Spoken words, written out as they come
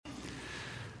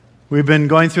We've been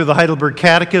going through the Heidelberg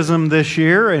Catechism this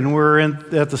year, and we're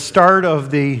at the start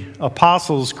of the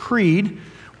Apostles' Creed,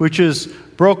 which is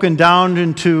broken down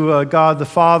into God the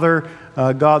Father,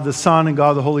 God the Son, and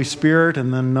God the Holy Spirit,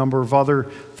 and then a number of other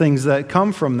things that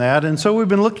come from that. And so we've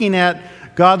been looking at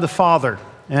God the Father,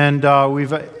 and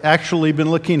we've actually been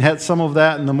looking at some of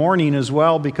that in the morning as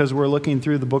well, because we're looking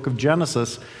through the book of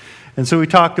Genesis. And so we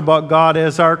talked about God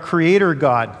as our Creator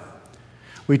God.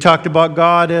 We talked about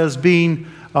God as being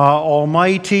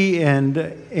almighty and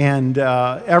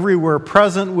everywhere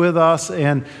present with us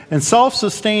and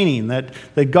self-sustaining,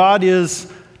 that God is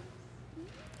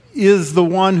the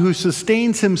one who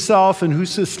sustains himself and who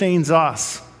sustains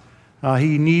us.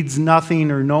 He needs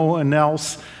nothing or no one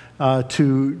else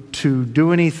to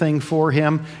do anything for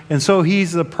him, and so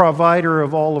he's the provider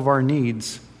of all of our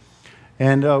needs.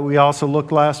 And we also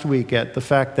looked last week at the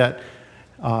fact that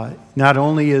not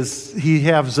only is he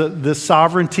has this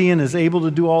sovereignty and is able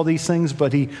to do all these things,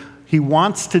 but he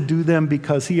wants to do them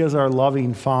because he is our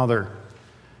loving Father.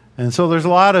 And so there's a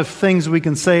lot of things we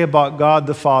can say about God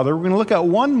the Father. We're going to look at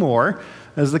one more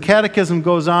as the Catechism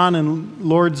goes on in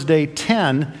Lord's Day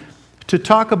 10 to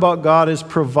talk about God as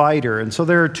provider. And so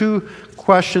there are two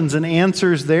questions and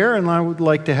answers there, and I would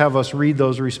like to have us read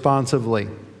those responsively.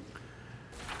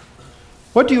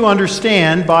 What do you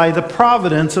understand by the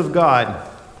providence of God?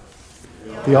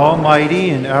 The almighty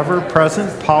and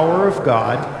ever-present power of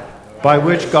God, by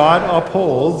which God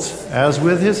upholds, as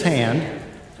with his hand,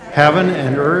 heaven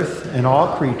and earth and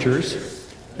all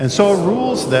creatures, and so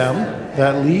rules them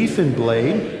that leaf and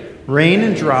blade, rain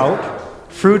and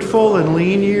drought, fruitful and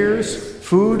lean years,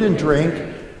 food and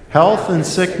drink, health and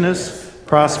sickness,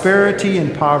 prosperity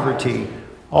and poverty.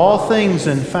 All things,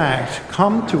 in fact,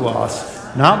 come to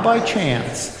us, not by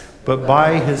chance, but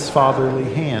by his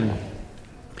fatherly hand.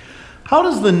 How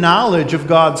does the knowledge of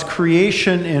God's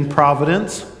creation and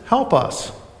providence help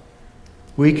us?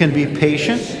 We can be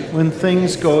patient when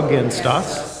things go against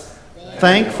us,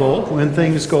 thankful when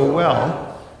things go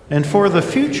well, and for the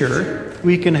future,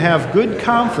 we can have good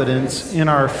confidence in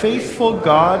our faithful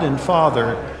God and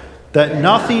Father that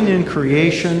nothing in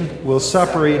creation will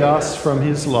separate us from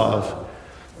his love.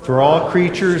 For all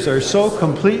creatures are so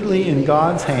completely in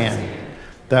God's hand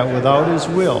that without his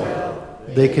will,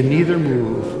 they can neither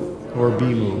move or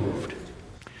be moved.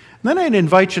 Then I'd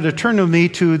invite you to turn with me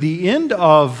to the end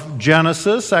of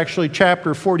Genesis, actually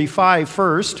chapter 45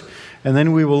 first, and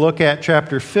then we will look at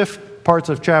parts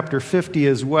of chapter 50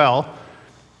 as well,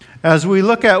 as we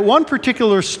look at one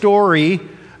particular story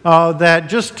that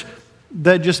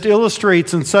just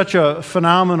illustrates in such a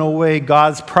phenomenal way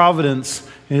God's providence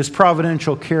and his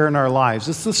providential care in our lives.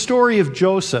 It's the story of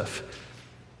Joseph.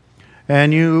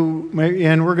 And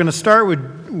we're going to start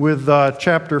with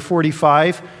chapter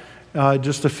 45,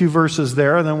 just a few verses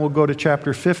there, and then we'll go to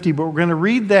chapter 50. But we're going to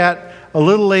read that a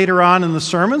little later on in the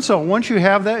sermon. So once you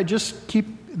have that, just keep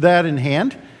that in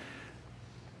hand.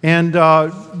 And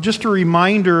just a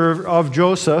reminder of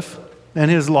Joseph and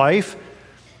his life.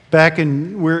 Back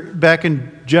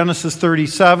in Genesis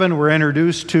 37, we're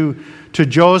introduced to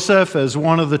Joseph as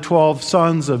one of the 12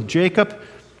 sons of Jacob,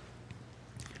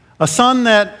 a son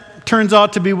that turns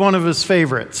out to be one of his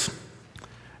favorites.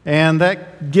 And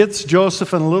that gets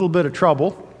Joseph in a little bit of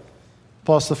trouble,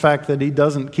 plus the fact that he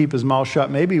doesn't keep his mouth shut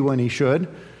maybe when he should.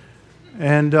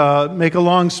 And make a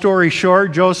long story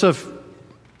short, Joseph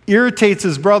irritates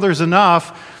his brothers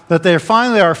enough that they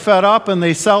finally are fed up and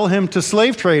they sell him to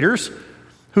slave traders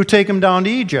who take him down to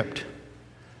Egypt.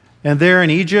 And there in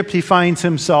Egypt he finds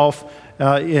himself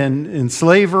in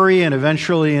slavery and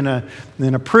eventually in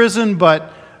a prison,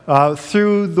 but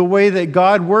through the way that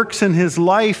God works in his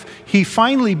life, he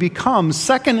finally becomes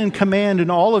second in command in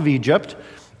all of Egypt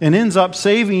and ends up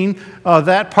saving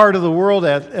that part of the world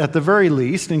at the very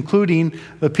least, including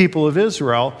the people of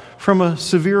Israel, from a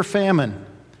severe famine.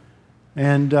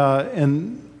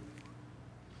 And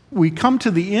we come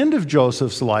to the end of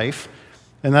Joseph's life,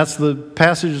 and that's the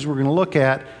passages we're going to look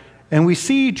at, and we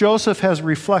see Joseph has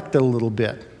reflected a little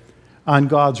bit on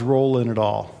God's role in it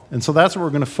all. And so that's what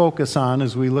we're going to focus on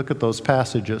as we look at those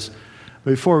passages.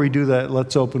 Before we do that,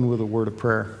 let's open with a word of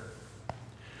prayer.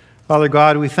 Father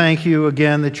God, we thank you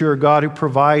again that you're a God who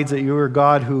provides, that you're a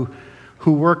God who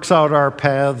works out our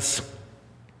paths,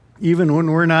 even when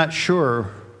we're not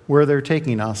sure where they're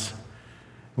taking us.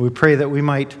 We pray that we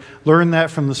might learn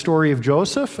that from the story of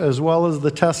Joseph, as well as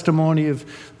the testimony of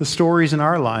the stories in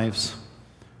our lives,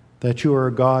 that you are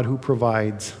a God who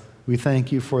provides. We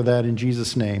thank you for that in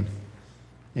Jesus' name.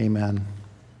 Amen.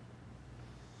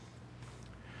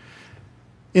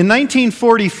 In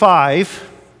 1945,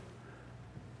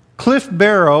 Cliff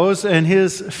Barrows and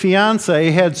his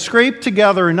fiancée had scraped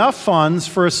together enough funds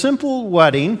for a simple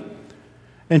wedding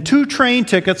and 2 train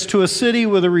tickets to a city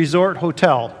with a resort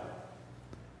hotel.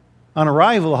 On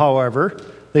arrival, however,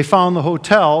 they found the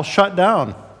hotel shut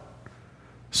down.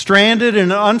 Stranded in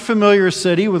an unfamiliar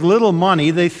city with little money,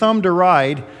 they thumbed a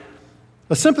ride.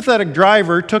 A sympathetic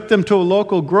driver took them to a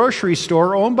local grocery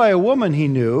store owned by a woman he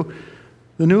knew.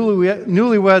 The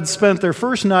newlyweds spent their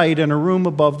first night in a room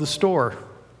above the store.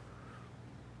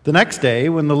 The next day,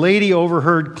 when the lady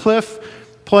overheard Cliff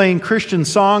playing Christian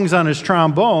songs on his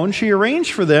trombone, she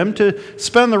arranged for them to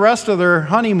spend the rest of their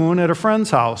honeymoon at a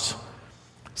friend's house.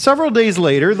 Several days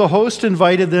later, the host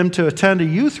invited them to attend a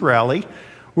youth rally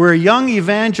where a young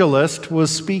evangelist was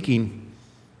speaking.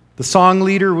 The song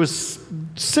leader was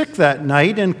sick that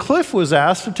night, and Cliff was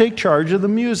asked to take charge of the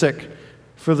music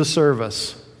for the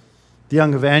service. The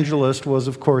young evangelist was,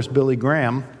 of course, Billy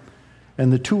Graham,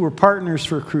 and the two were partners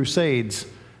for crusades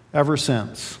ever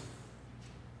since.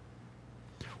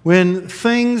 When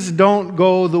things don't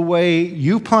go the way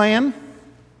you plan,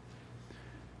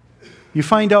 you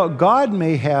find out God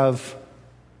may have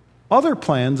other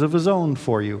plans of His own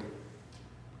for you.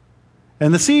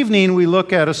 And this evening we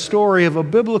look at a story of a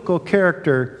biblical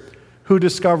character who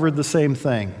discovered the same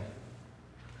thing.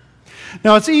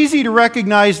 Now, it's easy to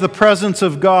recognize the presence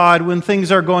of God when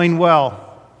things are going well.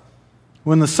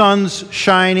 When the sun's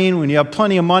shining, when you have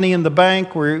plenty of money in the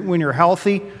bank, when you're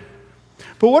healthy.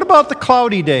 But what about the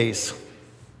cloudy days?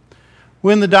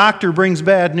 When the doctor brings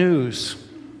bad news,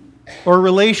 or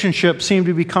relationships seem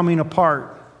to be coming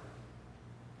apart?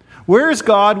 Where is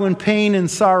God when pain and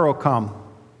sorrow come?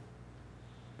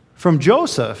 From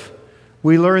Joseph,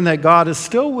 we learn that God is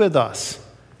still with us,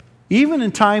 even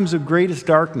in times of greatest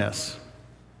darkness.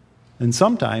 And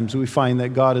sometimes we find that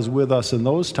God is with us in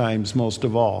those times most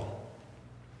of all.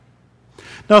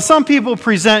 Now, some people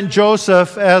present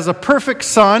Joseph as a perfect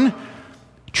son,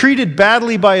 treated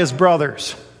badly by his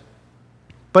brothers.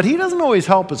 But he doesn't always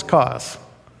help his cause.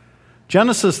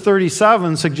 Genesis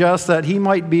 37 suggests that he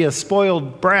might be a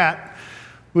spoiled brat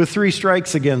with 3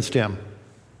 strikes against him.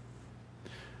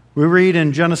 We read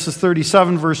in Genesis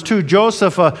 37, verse 2,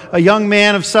 Joseph, a young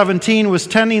man of 17, was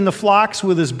tending the flocks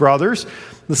with his brothers,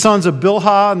 the sons of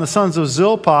Bilhah and the sons of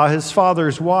Zilpah, his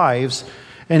father's wives,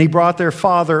 and he brought their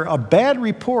father a bad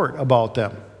report about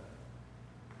them.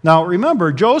 Now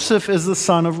remember, Joseph is the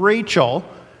son of Rachel,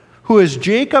 who is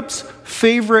Jacob's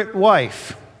favorite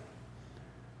wife.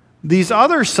 These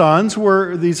other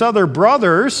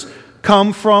brothers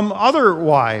come from other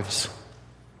wives.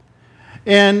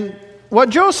 And what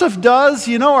Joseph does,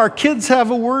 our kids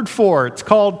have a word for it. It's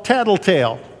called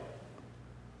tattletale.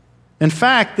 In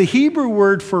fact, the Hebrew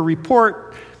word for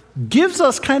report gives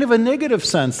us kind of a negative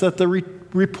sense that the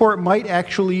report might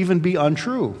actually even be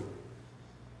untrue.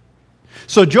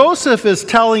 So Joseph is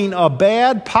telling a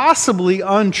bad, possibly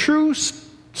untrue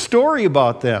story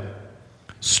about them.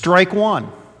 Strike one.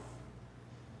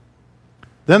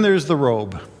 Then there's the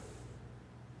robe.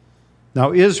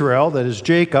 Now Israel, that is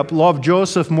Jacob, loved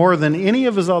Joseph more than any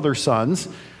of his other sons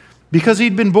because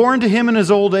he'd been born to him in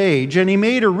his old age, and he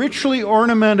made a richly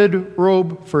ornamented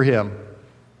robe for him.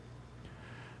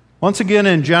 Once again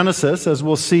in Genesis, as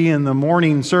we'll see in the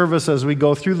morning service as we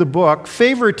go through the book,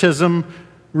 favoritism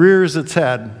rears its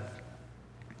head.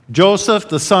 Joseph,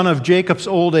 the son of Jacob's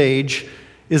old age,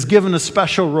 is given a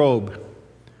special robe.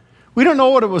 We don't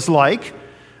know what it was like,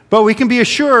 but we can be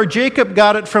assured Jacob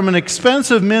got it from an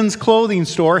expensive men's clothing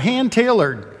store,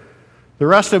 hand-tailored. The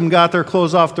rest of them got their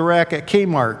clothes off the rack at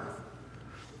Kmart.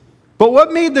 But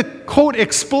what made the coat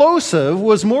explosive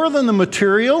was more than the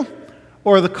material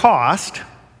or the cost.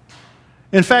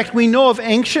 In fact, we know of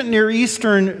ancient Near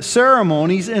Eastern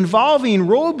ceremonies involving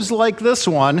robes like this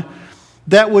one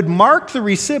that would mark the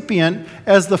recipient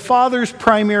as the father's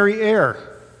primary heir.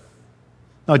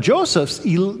 Now, Joseph's the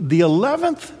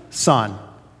 11th son,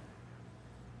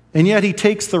 and yet he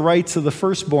takes the rights of the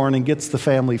firstborn and gets the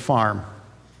family farm.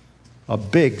 A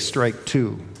big strike,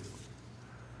 too.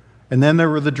 And then there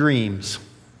were the dreams.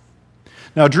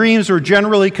 Now, dreams were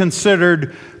generally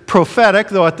considered prophetic,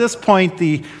 though at this point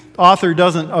the author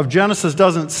of Genesis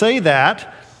doesn't say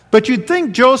that, but you'd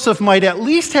think Joseph might at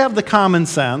least have the common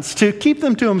sense to keep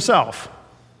them to himself.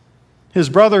 His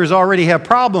brothers already have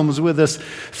problems with this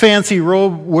fancy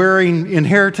robe-wearing,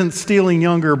 inheritance-stealing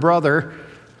younger brother.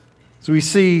 So we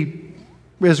see,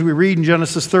 as we read in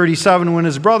Genesis 37, when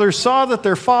his brothers saw that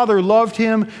their father loved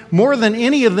him more than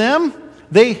any of them,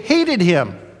 they hated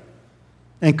him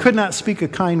and could not speak a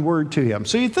kind word to him.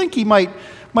 So you'd think he might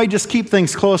just keep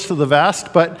things close to the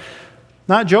vest, but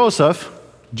not Joseph.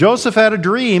 Joseph had a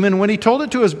dream, and when he told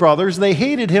it to his brothers, they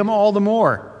hated him all the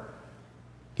more.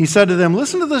 He said to them,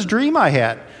 "Listen to this dream I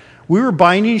had. We were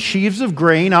binding sheaves of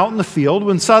grain out in the field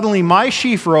when suddenly my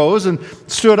sheaf rose and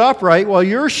stood upright while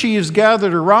your sheaves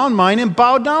gathered around mine and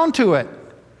bowed down to it."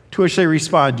 To which they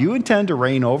respond, "Do you intend to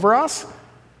reign over us?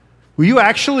 Will you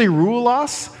actually rule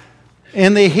us?"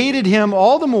 And they hated him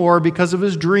all the more because of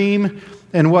his dream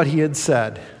and what he had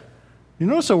said. You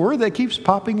notice a word that keeps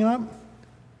popping up?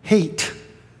 Hate.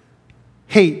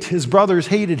 Hate. His brothers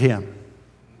hated him.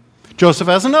 Joseph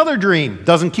has another dream.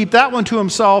 Doesn't keep that one to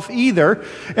himself either.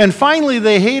 And finally,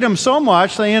 they hate him so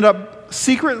much, they end up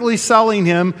secretly selling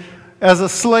him as a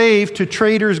slave to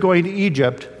traders going to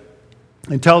Egypt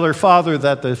and tell their father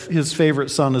that his favorite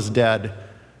son is dead.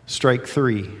 Strike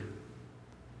 3.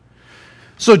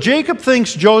 So Jacob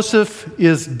thinks Joseph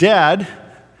is dead,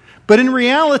 but in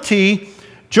reality,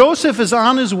 Joseph is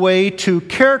on his way to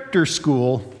character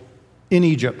school in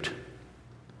Egypt.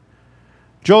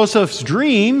 Joseph's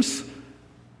dreams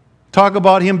talk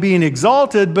about him being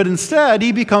exalted, but instead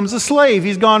he becomes a slave.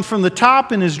 He's gone from the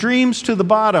top in his dreams to the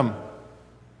bottom.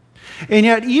 And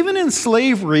yet, even in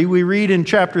slavery, we read in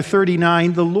chapter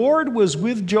 39, the Lord was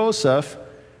with Joseph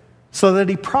so that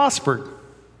he prospered.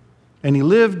 And he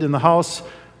lived in the house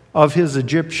of his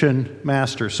Egyptian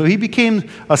master. So he became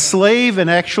a slave and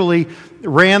actually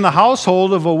ran the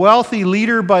household of a wealthy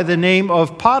leader by the name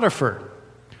of Potiphar.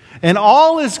 And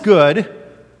all is good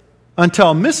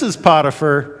until Mrs.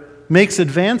 Potiphar makes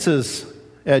advances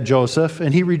at Joseph,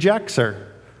 and he rejects her.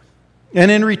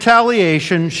 And in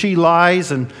retaliation, she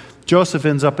lies, and Joseph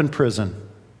ends up in prison.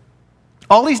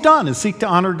 All he's done is seek to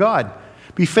honor God,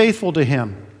 be faithful to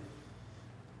him.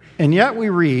 And yet we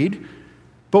read,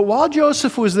 but while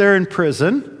Joseph was there in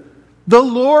prison, the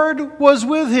Lord was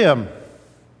with him.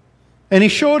 And he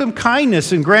showed him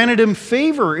kindness and granted him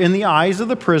favor in the eyes of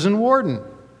the prison warden.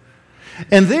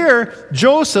 And there,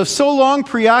 Joseph, so long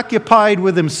preoccupied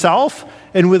with himself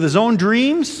and with his own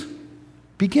dreams,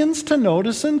 begins to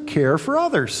notice and care for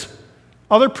others,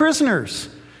 other prisoners,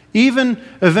 even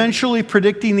eventually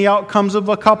predicting the outcomes of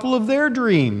a couple of their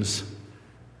dreams.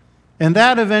 And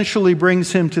that eventually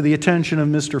brings him to the attention of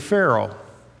Mr. Pharaoh.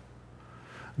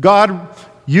 God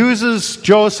uses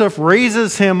Joseph,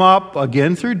 raises him up,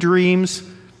 again through dreams,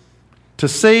 to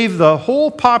save the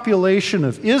whole population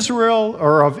of Israel,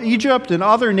 or of Egypt and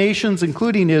other nations,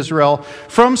 including Israel,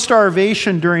 from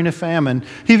starvation during a famine.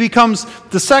 He becomes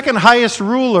the second highest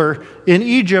ruler in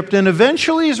Egypt and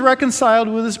eventually is reconciled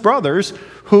with his brothers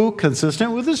who,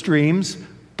 consistent with his dreams,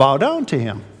 bow down to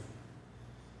him.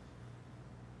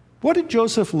 What did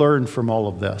Joseph learn from all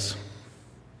of this?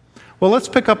 Well, let's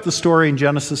pick up the story in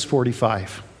Genesis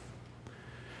 45.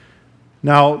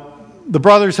 Now, the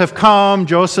brothers have come.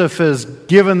 Joseph has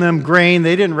given them grain.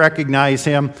 They didn't recognize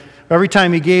him. Every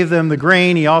time he gave them the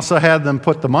grain, he also had them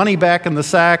put the money back in the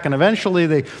sack. And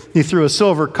eventually he threw a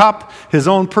silver cup, his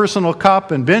own personal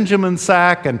cup, in Benjamin's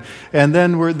sack. And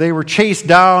then they were chased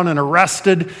down and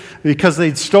arrested because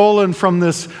they'd stolen from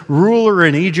this ruler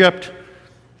in Egypt.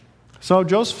 So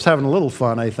Joseph's having a little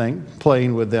fun, I think,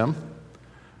 playing with them.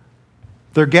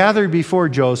 They're gathered before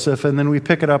Joseph, and then we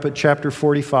pick it up at chapter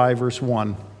 45, verse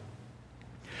 1.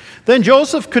 Then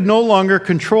Joseph could no longer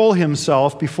control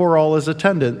himself before all his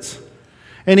attendants,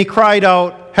 and he cried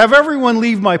out, "Have everyone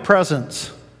leave my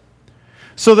presence."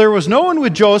 So there was no one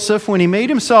with Joseph when he made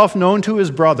himself known to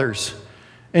his brothers,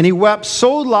 and he wept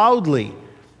so loudly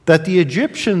that the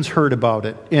Egyptians heard about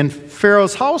it, and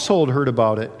Pharaoh's household heard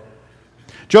about it.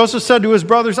 Joseph said to his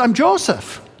brothers, "I'm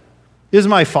Joseph. Is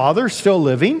my father still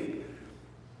living?"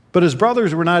 But his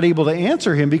brothers were not able to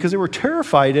answer him because they were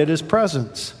terrified at his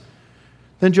presence.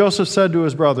 Then Joseph said to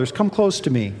his brothers, "Come close to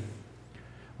me."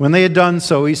 When they had done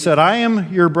so, he said, "I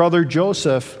am your brother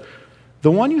Joseph,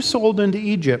 the one you sold into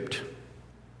Egypt.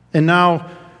 And now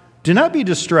do not be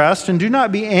distressed and do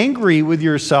not be angry with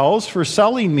yourselves for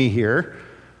selling me here,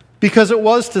 because it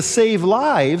was to save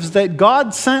lives that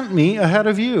God sent me ahead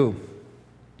of you.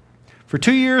 For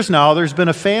 2 years now there's been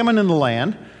a famine in the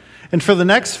land, and for the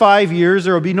next 5 years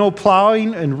there will be no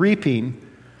plowing and reaping.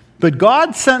 But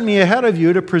God sent me ahead of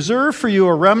you to preserve for you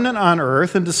a remnant on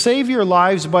earth and to save your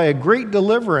lives by a great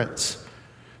deliverance.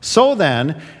 So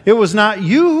then, it was not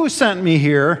you who sent me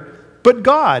here, but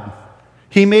God.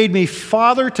 He made me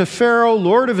father to Pharaoh,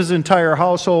 lord of his entire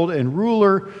household, and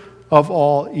ruler of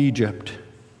all Egypt."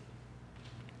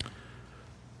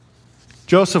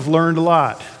 Joseph learned a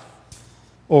lot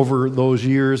over those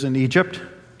years in Egypt.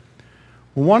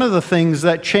 One of the things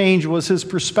that changed was his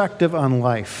perspective on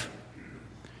life.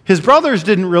 His brothers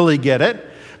didn't really get it,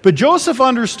 but Joseph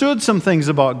understood some things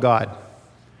about God.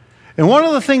 And one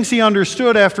of the things he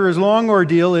understood after his long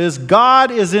ordeal is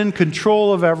God is in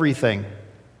control of everything.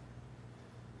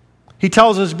 He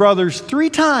tells his brothers 3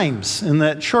 times in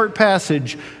that short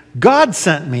passage, God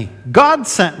sent me, God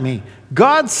sent me,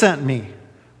 God sent me.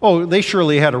 Oh, they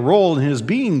surely had a role in his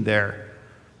being there.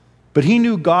 But he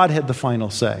knew God had the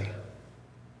final say.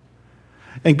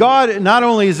 And God not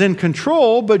only is in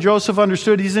control, but Joseph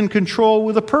understood he's in control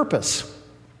with a purpose.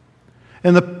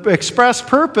 And the express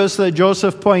purpose that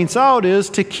Joseph points out is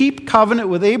to keep covenant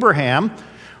with Abraham,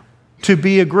 to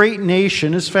be a great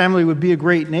nation. His family would be a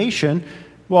great nation,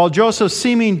 while Joseph's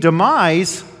seeming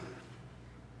demise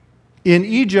in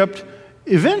Egypt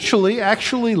eventually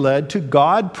actually led to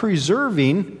God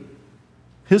preserving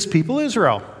his people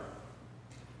Israel.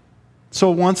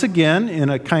 So once again, in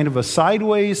a kind of a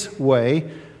sideways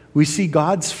way, we see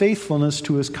God's faithfulness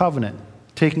to his covenant,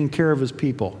 taking care of his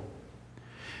people.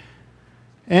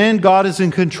 And God is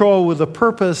in control with a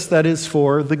purpose that is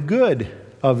for the good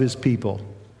of his people.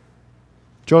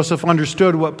 Joseph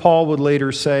understood what Paul would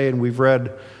later say, and we've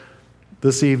read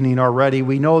this evening already.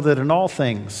 We know that in all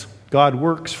things, God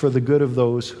works for the good of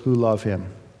those who love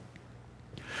him.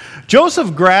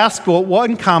 Joseph grasped what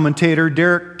one commentator,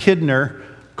 Derek Kidner,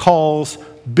 calls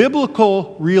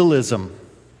biblical realism.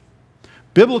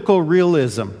 Biblical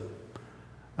realism,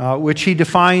 which he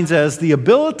defines as the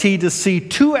ability to see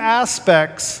 2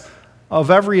 aspects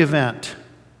of every event: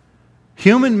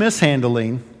 human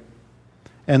mishandling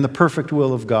and the perfect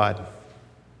will of God.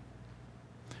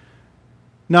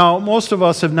 Now, most of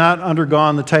us have not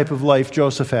undergone the type of life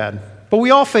Joseph had, but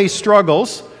we all face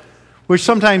struggles which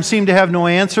sometimes seem to have no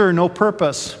answer or no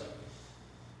purpose.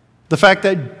 The fact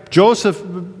that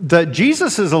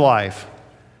Jesus is alive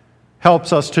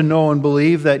helps us to know and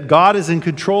believe that God is in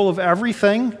control of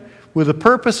everything with a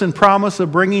purpose and promise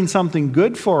of bringing something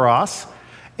good for us,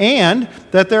 and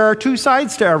that there are 2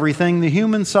 sides to everything, the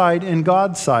human side and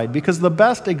God's side, because the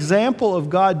best example of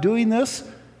God doing this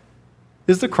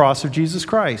is the cross of Jesus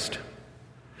Christ.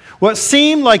 What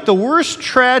seemed like the worst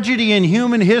tragedy in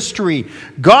human history,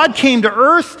 God came to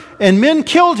earth and men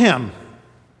killed him.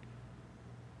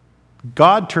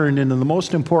 God turned into the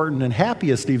most important and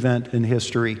happiest event in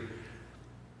history.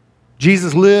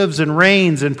 Jesus lives and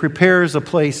reigns and prepares a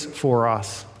place for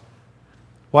us.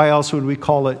 Why else would we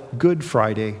call it Good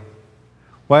Friday?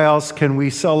 Why else can we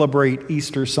celebrate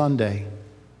Easter Sunday?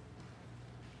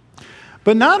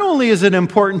 But not only is it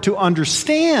important to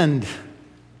understand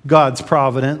God's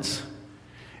providence,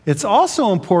 it's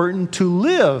also important to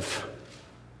live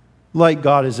like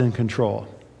God is in control.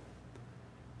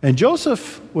 And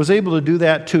Joseph was able to do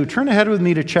that too. Turn ahead with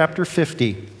me to chapter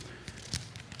 50.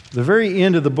 The very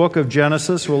end of the book of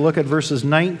Genesis, we'll look at verses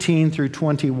 19 through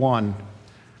 21.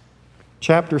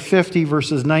 Chapter 50,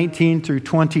 verses 19 through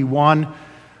 21.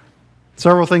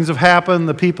 Several things have happened.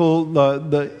 The people,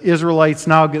 the Israelites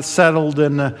now get settled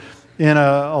in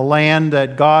a land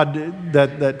that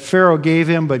that Pharaoh gave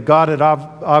him, but God had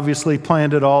obviously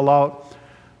planned it all out.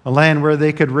 A land where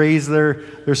they could raise their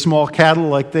small cattle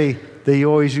like they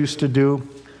always used to do.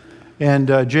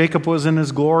 And Jacob was in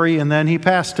his glory, and then he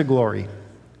passed to glory.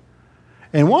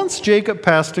 And once Jacob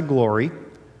passed to glory,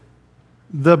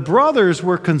 the brothers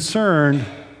were concerned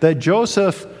that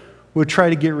Joseph would try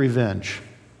to get revenge.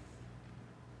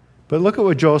 But look at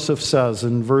what Joseph says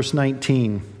in verse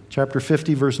 19, chapter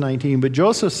 50, verse 19. But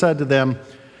Joseph said to them,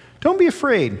 "Don't be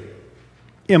afraid.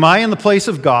 Am I in the place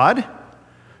of God?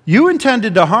 You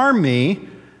intended to harm me,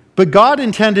 but God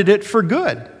intended it for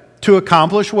good, to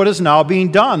accomplish what is now being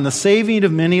done, the saving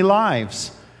of many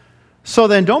lives. So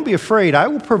then don't be afraid. I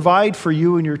will provide for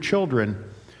you and your children."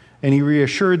 And he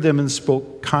reassured them and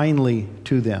spoke kindly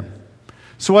to them.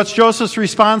 So what's Joseph's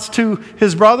response to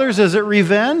his brothers? Is it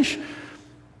revenge?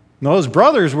 No, his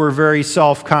brothers were very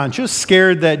self-conscious,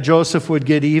 scared that Joseph would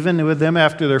get even with them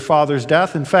after their father's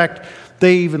death. In fact,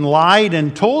 they even lied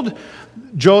and told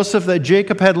Joseph that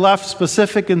Jacob had left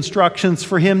specific instructions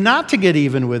for him not to get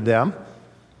even with them.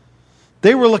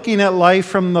 They were looking at life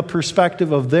from the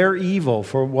perspective of their evil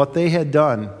for what they had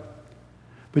done.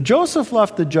 But Joseph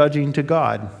left the judging to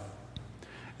God.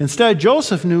 Instead,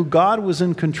 Joseph knew God was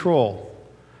in control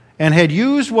and had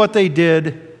used what they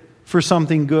did for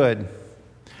something good.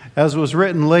 As was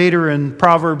written later in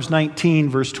Proverbs 19,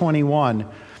 verse 21,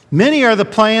 "Many are the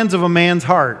plans of a man's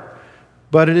heart,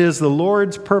 but it is the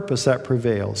Lord's purpose that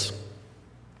prevails."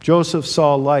 Joseph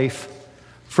saw life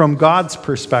from God's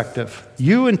perspective.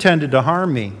 You intended to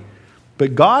harm me,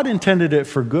 but God intended it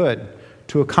for good,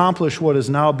 to accomplish what is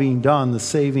now being done, the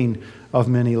saving of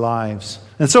many lives.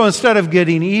 And so instead of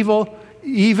getting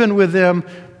even with them,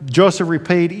 Joseph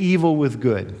repaid evil with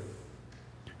good.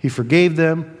 He forgave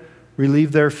them,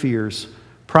 relieved their fears,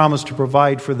 promised to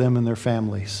provide for them and their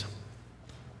families.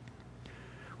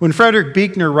 When Frederick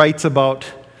Buechner writes about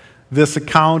this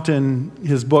account in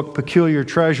his book, Peculiar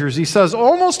Treasures. He says,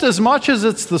 almost as much as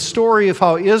it's the story of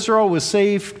how Israel was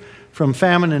saved from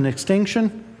famine and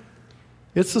extinction,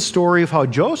 it's the story of how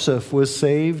Joseph was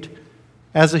saved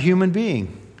as a human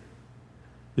being.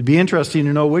 It'd be interesting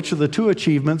to know which of the two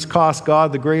achievements cost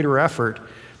God the greater effort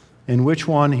and which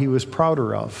one he was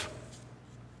prouder of.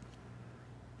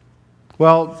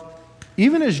 Well,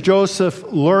 even as Joseph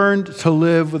learned to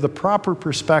live with a proper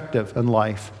perspective in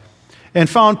life and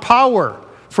found power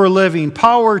for living,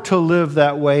 power to live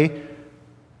that way,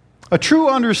 a true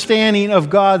understanding of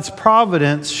God's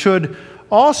providence should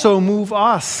also move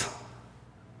us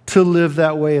to live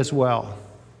that way as well.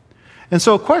 And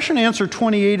so question answer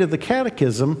 28 of the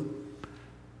Catechism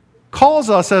calls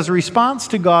us as a response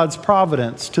to God's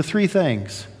providence to three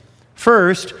things.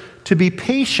 First, to be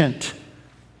patient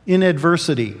in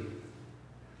adversity.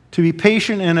 To be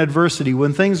patient in adversity.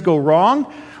 When things go wrong,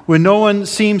 when no one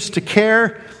seems to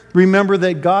care, remember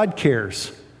that God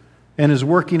cares and is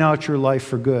working out your life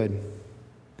for good.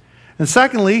 And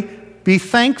secondly, be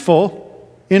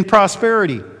thankful in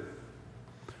prosperity.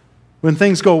 When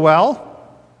things go well,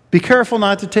 be careful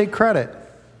not to take credit,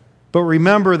 but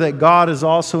remember that God is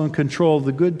also in control of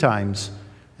the good times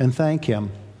and thank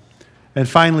Him. And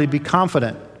finally, be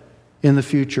confident in the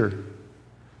future.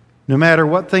 No matter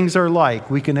what things are like,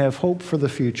 we can have hope for the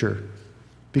future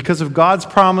because of God's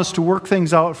promise to work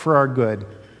things out for our good.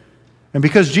 And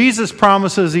because Jesus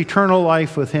promises eternal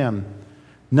life with Him,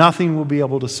 nothing will be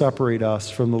able to separate us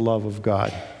from the love of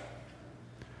God.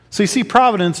 So you see,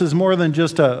 providence is more than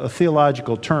just a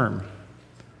theological term.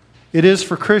 It is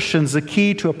for Christians the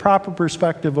key to a proper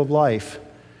perspective of life.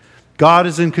 God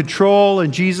is in control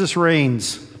and Jesus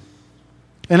reigns.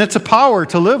 And it's a power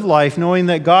to live life knowing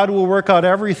that God will work out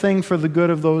everything for the good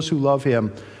of those who love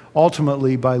Him,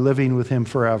 ultimately by living with Him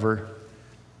forever.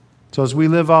 So as we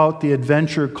live out the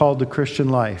adventure called the Christian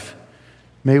life,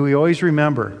 may we always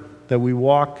remember that we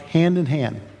walk hand in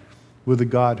hand with the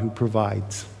God who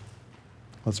provides.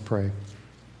 Let's pray.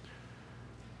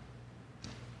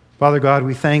 Father God,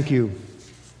 we thank you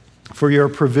for your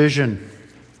provision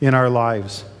in our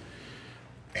lives.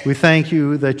 We thank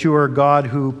you that you are a God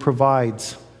who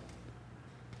provides,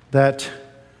 that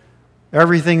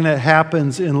everything that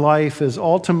happens in life is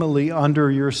ultimately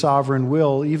under your sovereign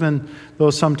will, even though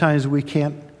sometimes we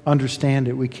can't understand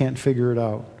it, we can't figure it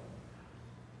out.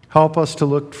 Help us to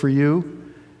look for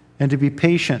you and to be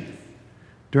patient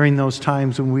during those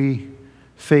times when we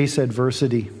face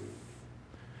adversity.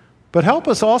 But help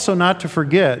us also not to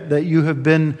forget that you have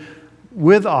been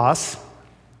with us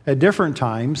at different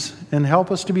times, and help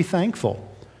us to be thankful,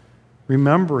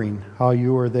 remembering how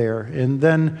you are there. And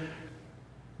then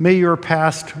may your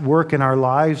past work in our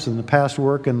lives and the past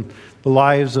work in the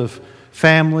lives of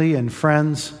family and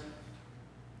friends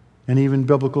and even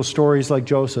biblical stories like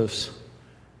Joseph's,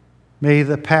 may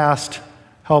the past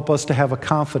help us to have a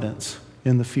confidence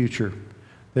in the future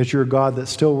that you're a God that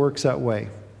still works that way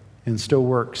and still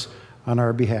works on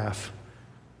our behalf.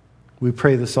 We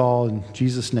pray this all in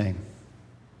Jesus' name.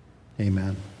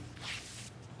 Amen.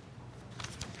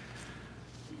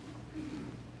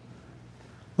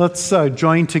 Let's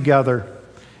join together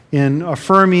in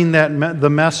affirming that the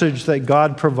message that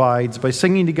God provides by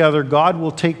singing together, God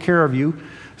Will Take Care of You.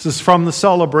 This is from the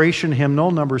celebration hymnal,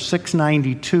 number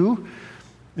 692.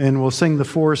 And we'll sing the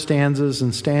four stanzas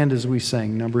and stand as we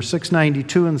sing. Number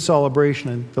 692 in the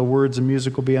celebration, and the words and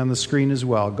music will be on the screen as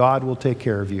well. God will take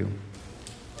care of you.